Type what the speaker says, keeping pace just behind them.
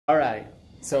All right,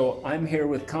 so I'm here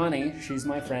with Connie. She's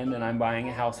my friend, and I'm buying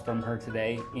a house from her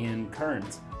today in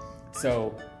Kearns.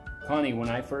 So, Connie, when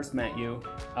I first met you,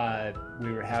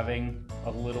 we were having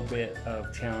a little bit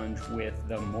of challenge with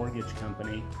the mortgage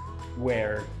company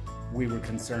where we were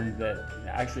concerned that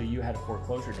actually you had a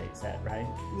foreclosure date set, right?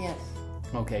 Yes.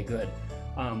 Okay, good.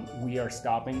 We are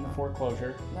stopping the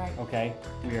foreclosure. Right. Okay.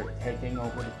 We are taking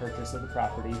over the purchase of the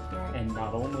property. Right. And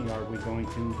not only are we going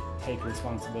to take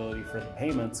responsibility for the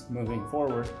payments moving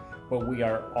forward, but we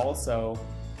are also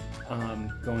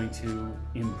going to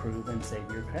improve and save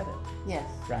your credit. Yes.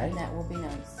 Right? And that will be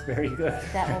nice. Very good.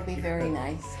 That will be very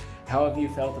nice. How have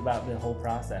you felt about the whole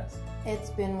process?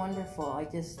 It's been wonderful. I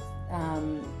just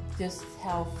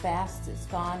how fast it's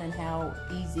gone and how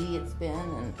easy it's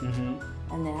been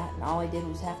and that. And all I did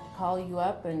was have to call you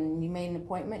up and you made an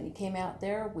appointment and you came out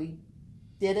there. We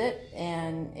did it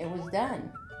and it was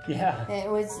done. Yeah.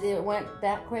 It went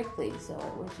that quickly, so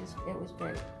it was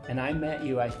great. And I met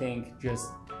you, I think,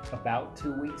 just about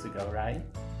 2 weeks ago, right?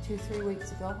 2-3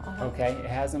 weeks ago. Okay, it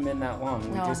hasn't been that long.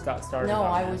 We just got started. No,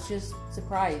 on I that. was just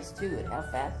surprised too at how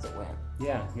fast it went.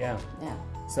 Yeah. Yeah.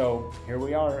 So here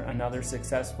we are, another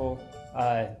successful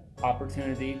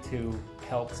opportunity to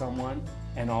help someone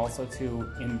and also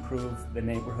to improve the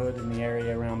neighborhood and the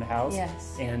area around the house.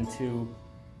 Yes. And to,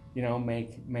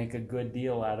 make a good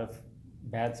deal out of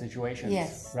bad situations.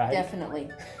 Yes, right? definitely.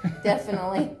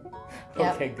 Definitely.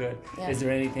 Yep. Okay, good. Yep. Is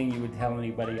there anything you would tell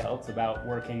anybody else about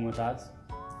working with us?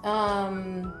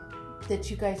 That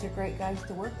you guys are great guys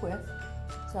to work with.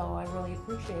 So I really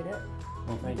appreciate it.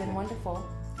 Well, thank You've been you. wonderful.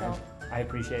 So I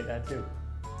appreciate that too.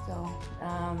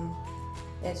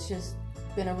 It's just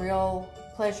been a real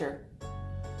pleasure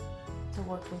to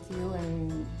work with you,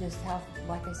 and just how,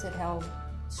 like I said, how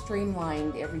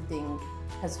streamlined everything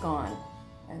has gone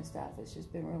and stuff. It's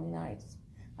just been really nice.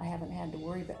 I haven't had to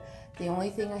worry about. The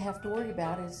only thing I have to worry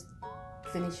about is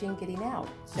finishing getting out.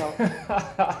 So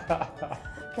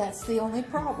that's the only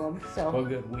problem. So well,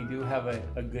 good. We do have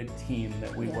a good team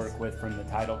that we Yes. work with, from the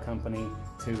title company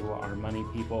to our money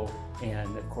people,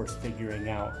 and of course figuring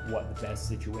out what the best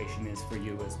situation is for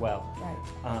you as well.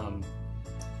 right.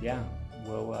 Yeah.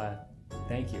 Well,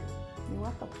 thank you. You're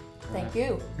welcome. Thank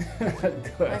you.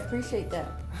 Good. I appreciate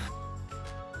that.